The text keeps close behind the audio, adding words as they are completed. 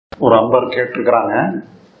ஒரு அன்பர் கேட்டிருக்கிறாங்க,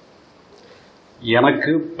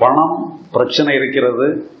 எனக்கு பணம் பிரச்சனை இருக்கிறது,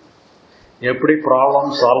 எப்படி ப்ராப்ளம்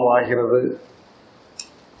சால்வ் ஆகிறது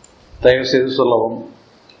தயவு செய்து சொல்லவும்.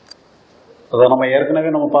 அதை நம்ம ஏற்கனவே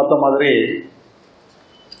நம்ம பார்த்த மாதிரி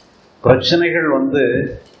பிரச்சனைகள்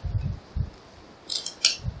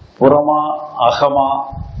புறமா அகமா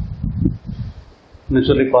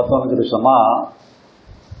சொல்லி பார்த்தோம்னு சொன்னால்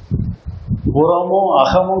புறமும்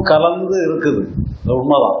அகமும் கலந்து இருக்குது.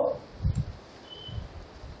 உண்மைதான்.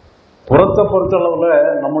 புறத்தை பொறுத்தளவில்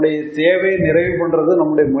நம்முடைய தேவையை நிறைவு பண்ணுறது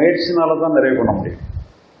நம்முடைய முயற்சினால தான் நிறைவு பண்ண முடியும்.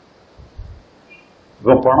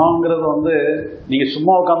 இப்போ பணங்கிறது நீங்கள்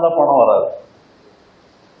சும்மா உட்காந்தா பணம் வராது.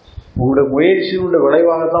 உங்களுடைய முயற்சியினுடைய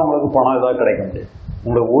விளைவாகத்தான் உங்களுக்கு பணம் ஏதாவது கிடைக்க முடியும்.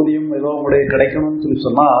 உங்களுடைய ஊதியம் ஏதோ உங்களுடைய கிடைக்கணும்னு சொல்லி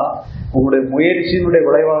சொன்னால் உங்களுடைய முயற்சியினுடைய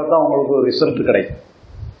விளைவாகத்தான் உங்களுக்கு ஒரு ரிசல்ட் கிடைக்கும்.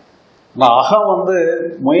 ஆனால் அகம்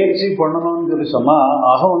முயற்சி பண்ணணும்னு சொல்லி சொன்னால்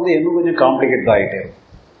அகம் இன்னும் கொஞ்சம் காம்ப்ளிகேட் ஆகிட்டே இருக்கும்.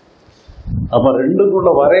 அப்போ ரெண்டுக்குள்ள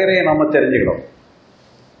வரையறையை நம்ம தெரிஞ்சுக்கணும்.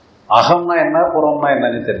 அகம்னா என்ன, புறம்னா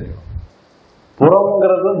என்னன்னு தெரிஞ்சுக்கணும்.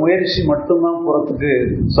 புறம்ங்கிறது முயற்சி மட்டும்தான் புறத்துக்கு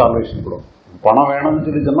சால்வேஷன் கொடுக்கும். பணம் வேணும்னு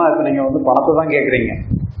சொல்லி சொன்னால் இப்போ நீங்கள் பணத்தை தான் கேட்குறீங்க,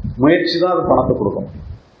 முயற்சி தான் அது பணத்தை கொடுக்கும்.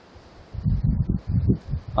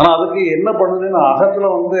 ஆனால் அதுக்கு என்ன பண்ணுதுன்னு அகத்தில்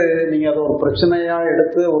நீங்கள் அதை ஒரு பிரச்சனையாக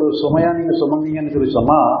எடுத்து ஒரு சுமையாக நீங்கள் சுமந்தீங்கன்னு சொல்லி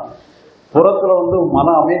சொன்னால் புறத்தில் மன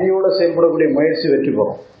அமைதியோடு செயல்படக்கூடிய முயற்சி வெற்றி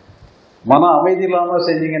பெறும். மன அமைதி இல்லாமல்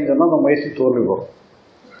செஞ்சீங்கன்னு சொன்னால் அந்த முயற்சி தோல்வி பெறும்.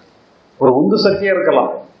 ஒரு உந்து சக்தியாக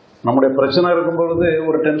இருக்கலாம். நம்முடைய பிரச்சனை இருக்கும் பொழுது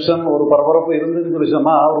ஒரு டென்ஷன் ஒரு பரபரப்பு இருந்துன்னு சொல்லி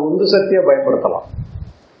சொன்னால் ஒரு உந்து சக்தியாக பயன்படுத்தலாம்.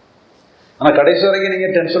 ஆனால் கடைசி வரைக்கும்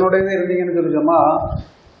நீங்கள் டென்ஷனோடவே இருந்தீங்கன்னு சொல்லி சொன்னால்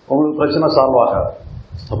உங்களுக்கு பிரச்சனை சால்வ் ஆகாது.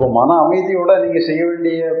 அப்போ மன அமைதியோட நீங்கள் செய்ய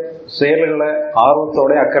வேண்டிய செயல்களை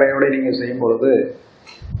ஆர்வத்தோட அக்கறையோட நீங்கள் செய்யும் பொழுது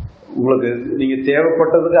உங்களுக்கு நீங்கள்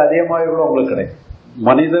தேவைப்பட்டதுக்கு அதிகமாக கூட உங்களுக்கு கிடைக்கும்.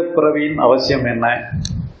 மனித பிறவியின் அவசியம் என்ன,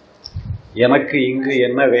 எனக்கு இங்கு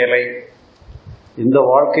என்ன வேலை, இந்த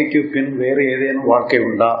வாழ்க்கைக்கு பின் வேறு ஏதேனும் வாழ்க்கை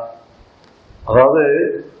உண்டா, அதாவது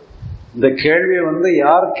இந்த கேள்வியை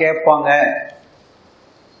யார் கேட்பாங்க,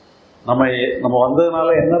 நம்ம வந்ததுனால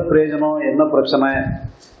என்ன பிரயோஜனம், என்ன பிரச்சனை,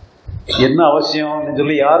 என்ன அவசியம்னு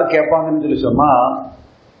சொல்லி யார் கேட்பாங்கன்னு சொல்லி சொன்னால்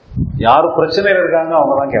யார் பிரச்சனையில் இருக்காங்க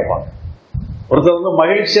அவங்க தான் கேட்பாங்க. ஒருத்தர்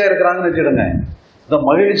மகிழ்ச்சியாக இருக்கிறாங்கன்னு வச்சுடுங்க, இந்த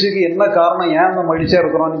மகிழ்ச்சிக்கு என்ன காரணம், ஏன் இந்த மகிழ்ச்சியாக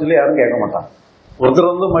இருக்கிறோம்னு சொல்லி யாரும் கேட்க மாட்டாங்க.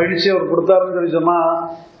 ஒருத்தர் மகிழ்ச்சியை அவர் கொடுத்தாருன்னு சொல்லி சொன்னால்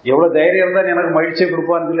எவ்வளோ தைரியம் இருந்தால் எனக்கு மகிழ்ச்சியை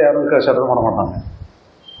கொடுப்பான்னு சொல்லி யாரும் சட்டம் பண்ண மாட்டாங்க.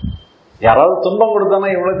 யாராவது துன்பம் கொடுத்தானா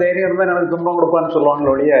எவ்வளோ தைரியம் இருந்தால் எனக்கு துன்பம் கொடுப்பான்னு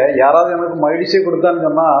சொல்லுவாங்களே ஒழிய யாராவது எனக்கு மகிழ்ச்சியை கொடுத்தான்னு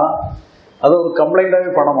சொன்னால் அதை ஒரு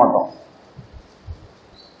கம்ப்ளைண்ட்டாகவே பண்ண மாட்டோம்.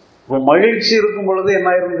 இப்போ மகிழ்ச்சி இருக்கும் பொழுது என்ன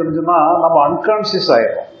ஆயிரும்னு தெரிஞ்சுன்னா நம்ம அன்கான்சியஸ்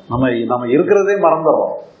ஆயிடும். நம்ம இருக்கிறதே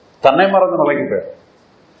மறந்துடுறோம், தன்னை மறந்து நிலைக்கு போயிடும்.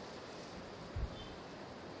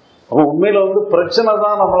 அப்போ உண்மையில் பிரச்சனை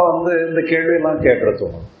தான் நம்மளை இந்த கேள்வியெல்லாம் கேட்கறது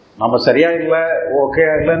தோணும். நம்ம சரியா இல்லை, ஓகே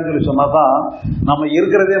இல்லைன்னு சொல்லி சொன்னால் தான் நம்ம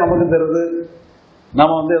இருக்கிறதே நமக்கு தெரியுது,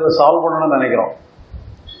 நம்ம அதை சால்வ் பண்ணணும்னு நினைக்கிறோம்.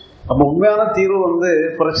 அப்போ உண்மையான தீர்வு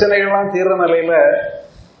பிரச்சனைகள்லாம் தீர்ற நிலையில்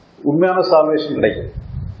உண்மையான சால்வேஷன் கிடைக்கும்.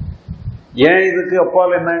 ஏன் இதுக்கு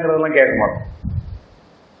அப்பால் என்னங்கிறதெல்லாம் கேட்க மாட்டோம்.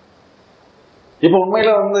 இப்போ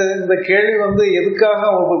உண்மையில் இந்த கேள்வி எதுக்காக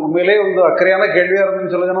உண்மையிலே அக்கறையான கேள்வியாக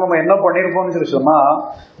இருந்துன்னு சொல்லுங்கன்னா நம்ம என்ன பண்ணியிருப்போம்னு சொல்லி சொன்னால்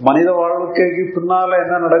மனித வாழ்க்கைக்கு பின்னால்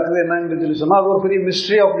என்ன நடக்குது என்னன்னு சொல்லி சொன்னால் அது ஒரு பெரிய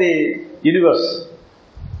மிஸ்ட்ரி ஆஃப் தி யூனிவர்ஸ்.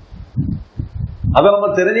 அதை நம்ம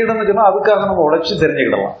தெரிஞ்சுக்கிட்டோம்னு சொன்னால் அதுக்காக நம்ம உழைச்சி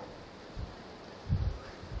தெரிஞ்சுக்கிடலாம்.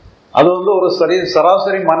 அது ஒரு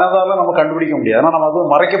சராசரி மனதால் நம்ம கண்டுபிடிக்க முடியாது. ஆனால் நம்ம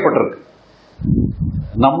அது மறைக்கப்பட்டிருக்கு.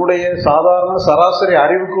 நம்முடைய சாதாரண சராசரி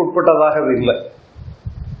அறிவுக்கு உட்பட்டதாக அது இல்லை.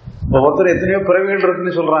 ஒருத்தர் எத்தனையோ பிறவிகள்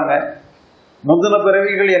இருக்குன்னு சொல்றாங்க. முந்தின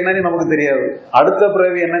பிறவிகள் என்னன்னு நமக்கு தெரியாது, அடுத்த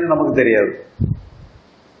பிறவி என்னன்னு நமக்கு தெரியாது.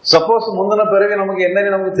 சப்போஸ் முந்தின பிறவி நமக்கு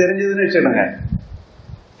என்னன்னு நமக்கு தெரிஞ்சதுன்னு வச்சுடுங்க,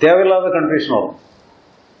 தேவையில்லாத கன்ஃபியூஷன் வரும்.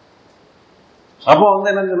 அப்போ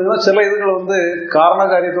என்ன சொல்லுங்கன்னா சில இதுகள் காரண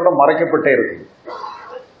காரியத்தோட மறைக்கப்பட்டே இருக்கு.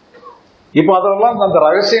 இப்போ அதெல்லாம் அந்த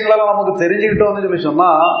ரகசியங்களெல்லாம் நமக்கு தெரிஞ்சுக்கிட்டோம்னு சொல்லி சொன்னா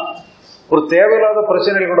ஒரு தேவையில்லாத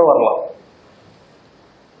பிரச்சனைகள் கூட வரலாம்.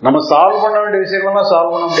 நம்ம சால்வ் பண்ண வேண்டிய விஷயங்கள்லாம்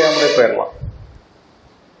சால்வ் பண்ண முடியாமலே போயிடலாம்.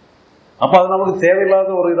 அப்போ அது நமக்கு தேவையில்லாத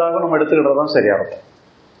ஒரு இதாக நம்ம எடுத்துக்கிட்டது தான் சரியா இருக்கும்.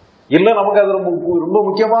 இல்லை நமக்கு அது ரொம்ப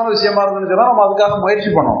முக்கியமான விஷயமா இருந்துன்னு சொன்னால் நம்ம அதுக்காக முயற்சி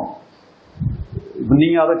பண்ணணும். இப்போ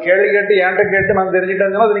நீங்கள் அதை கேள்வி கேட்டு என்கிட்ட கேட்டு நான்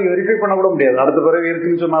தெரிஞ்சுக்கிட்டேன்னா அதை நீங்கள் வெரிஃபை பண்ண கூட முடியாது. அடுத்த பிறகு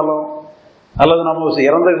இருக்குன்னு சொன்னாலும் அல்லது நம்ம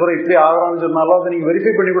இறந்த பிறகு இப்படி ஆகிறோம்னு சொன்னாலும் அதை நீங்கள்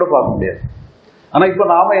வெரிஃபை பண்ணி கூட பார்க்க முடியாது. ஆனால் இப்போ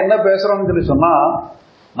நாம் என்ன பேசுகிறோம்னு சொல்லி சொன்னால்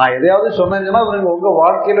நான் எதையாவது சொன்னேன்னா அது நீங்கள் உங்கள்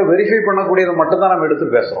வாழ்க்கையில் வெரிஃபை பண்ணக்கூடியதை மட்டும்தான் நம்ம எடுத்து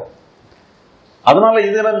பேசுகிறோம். அதனால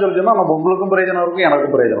இது என்னன்னு சொல்லி சொன்னால் நம்ம உங்களுக்கும் பிரயோஜனம் இருக்கும்,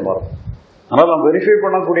 எனக்கும் பிரயோஜனமாக இருக்கும். அதனால் நம்ம வெரிஃபை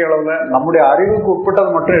பண்ணக்கூடிய அளவில் நம்முடைய அறிவுக்கு உட்பட்டதை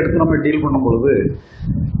மட்டும் எடுத்து நம்ம டீல் பண்ணும் பொழுது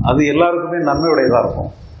அது எல்லாருக்குமே நன்மையுடையதாக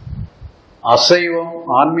இருக்கும். அசைவம்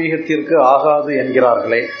ஆன்மீகத்திற்கு ஆகாது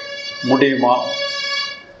என்கிறார்களே, முடியுமா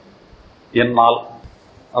என்னால்?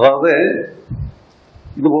 அதாவது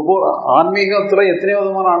இது ஒவ்வொரு ஆன்மீகத்தில் எத்தனையோ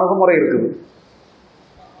விதமான அணுகுமுறை இருக்குது.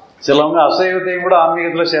 சிலவங்க அசைவத்தையும் கூட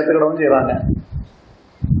ஆன்மீகத்தில் சேர்த்துக்கிடவும் செய்கிறாங்க.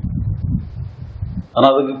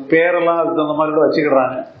 ஆனால் அதுக்கு பேரெல்லாம் அதுக்கு தகுந்த மாதிரி கூட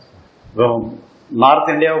வச்சுக்கிடுறாங்க. இப்போ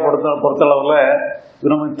நார்த் இந்தியாவை பொறுத்தளவில்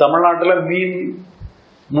இது நம்ம தமிழ்நாட்டில் மீன்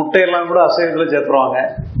முட்டையெல்லாம் கூட அசைவத்தில் சேர்த்துருவாங்க.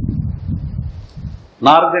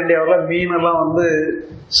 நார்த் இந்தியாவில் மீனெல்லாம் வந்து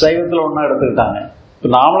சைவத்தில் ஒன்றா எடுத்துக்கிட்டாங்க. இப்போ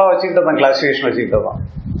நாமளாக வச்சுக்கிட்ட தான், கிளாசிஃபிகேஷன் வச்சுக்கிட்டது தான்.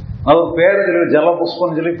 அது ஒரு பேர் சொல்லி ஜல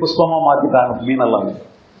புஷ்பம்னு சொல்லி புஷ்பமாக மாற்றிட்டாங்க மீனெல்லாம்.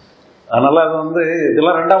 அதனால் அது வந்து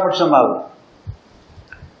இதெல்லாம் 2ஆம் பட்சம் தான். அது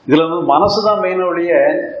இதில் வந்து மனசு தான் மெயின் ஒழிய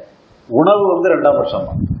உணவு வந்து 2ஆம் பட்சம்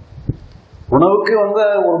தான். உணவுக்கு வந்து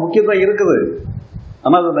ஒரு முக்கியத்துவம் இருக்குது,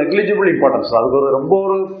 ஆனால் அது நெக்லிஜிபிள் இம்பார்ட்டன்ஸ். அதுக்கு ரொம்ப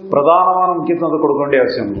ஒரு பிரதானமான முக்கியத்துவம் அதை கொடுக்க வேண்டிய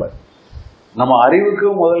அவசியம் இல்லை. நம்ம அறிவுக்கு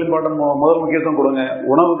முதல் முக்கியத்துவம் கொடுங்க,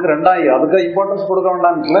 உணவுக்கு 2ஆம், அதுக்கு இம்பார்ட்டன்ஸ் கொடுக்க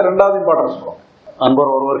வேண்டாம்னு இல்லை, 2வது இம்பார்ட்டன்ஸ் கொடுங்க.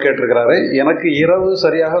 அன்பர் ஒருவர் கேட்டிருக்கிறாரு, எனக்கு இரவு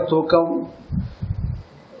சரியாக தூக்கம்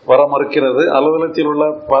வர மறுக்கிறது. அலுவலகத்தில் உள்ள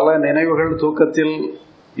பல நினைவுகள் தூக்கத்தில்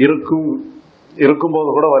இருக்கும்போது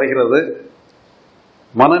கூட வருகிறது.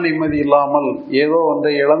 மன நிம்மதி இல்லாமல் ஏதோ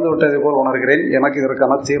ஒன்றை இழந்து விட்டதை போல் உணர்கிறேன். எனக்கு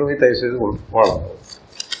இதற்கான தீர்வை தயவு செய்து வாழுங்கள்.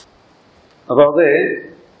 அதாவது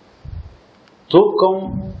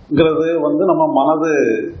தூக்கம்ங்கிறது வந்து நம்ம மனது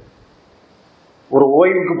ஒரு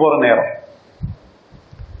ஓய்வுக்கு போற நேரம்.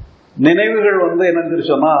 நினைவுகள் வந்து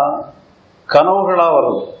என்னன்னு சொன்னா கனவுகளா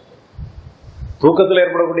வருது. தூக்கத்தில்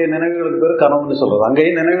ஏற்படக்கூடிய நினைவுகளுக்கு பேர் கனவுன்னு சொல்றது.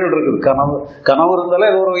 அங்கேயும் நினைவுகள் இருக்குது. கனவு இருந்தாலே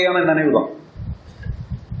அது ஒரு வகையான நினைவு தான்.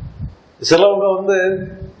 சிலவங்க வந்து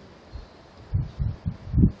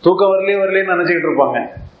தூக்கம் வரலைன்னு நினைச்சுக்கிட்டு இருப்பாங்க.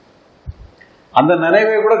 அந்த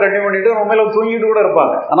நினைவை கூட கண்டினியூ பண்ணிட்டு உண்மையில தூங்கிட்டு கூட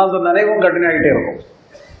இருப்பாங்க. ஆனா அந்த நினைவும் கண்டினியூ ஆகிட்டே இருக்கும்.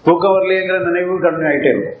 தூக்கம் வரலையேங்கிற நினைவும் கண்டினியூ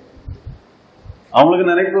ஆகிட்டே இருக்கும். அவங்களுக்கு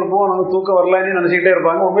நினைப்பு இருப்போம், அவங்க தூக்கம் வரலன்னு நினைச்சுக்கிட்டே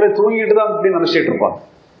இருப்பாங்க. உண்மையிலே தூங்கிட்டு தான் அப்படி நினைச்சிட்டு இருப்பாங்க.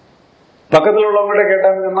 பக்கத்தில் உள்ளவங்ககிட்ட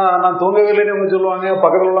கேட்டாங்கன்னா நான் தூங்கவில்லைன்னு அவங்க சொல்லுவாங்க.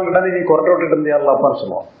 பக்கத்தில் உள்ளவங்க கேட்டா நீ கொரட்டை விட்டுட்டு இருந்தியாப்பான்னு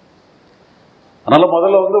சொல்லுவாங்க. அதனால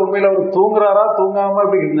முதல்ல வந்து உண்மையில அவர் தூங்குறாரா தூங்காம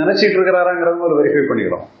இப்படி நினைச்சிட்டு இருக்கிறாராங்கிறத ஒரு வெரிஃபை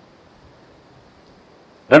பண்ணிக்கிறோம்.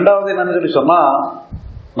 2வது என்னன்னு சொல்லி சொன்னா,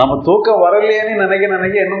 நம்ம தூக்கம் வரலையேன்னு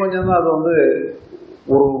நினைக்க இன்னும் கொஞ்சம் தான் அது வந்து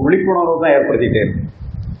ஒரு விழிப்புணர்வு தான் ஏற்படுத்திட்டே இருக்கு.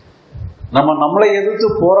 நம்மளை எதிர்த்து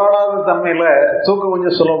போராடாத தன்மையில தூக்கம்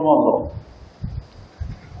கொஞ்சம் சுலபமா வந்துடும்.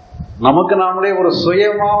 நமக்கு நாமளே ஒரு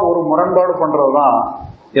சுயமா ஒரு முரண்பாடு பண்றதுதான்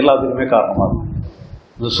எல்லாத்துக்குமே காரணமா இருக்கும்.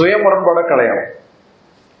 இந்த சுய முரண்பாடை களையணும்.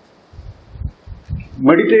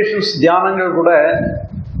 மெடிடேஷன்ஸ் தியானங்கள் கூட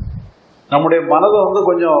நம்முடைய மனதை வந்து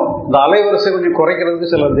கொஞ்சம் இந்த அலைவரிசை கொஞ்சம்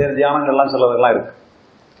குறைக்கிறதுக்கு சில தியானங்கள்லாம் சிலதெல்லாம் இருக்கு.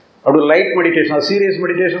 அப்படி லைட் மெடிடேஷன், சீரியஸ்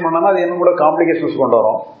மெடிடேஷன் பண்ணோம்னா அது இன்னும் கூட காம்ப்ளிகேஷன்ஸ் கொண்டு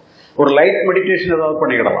வரும். ஒரு லைட் மெடிடேஷன் ஏதாவது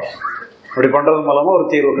பண்ணிக்கிடலாம். அப்படி பண்றது மூலமா ஒரு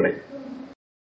தீர்வு கிடைக்கும்.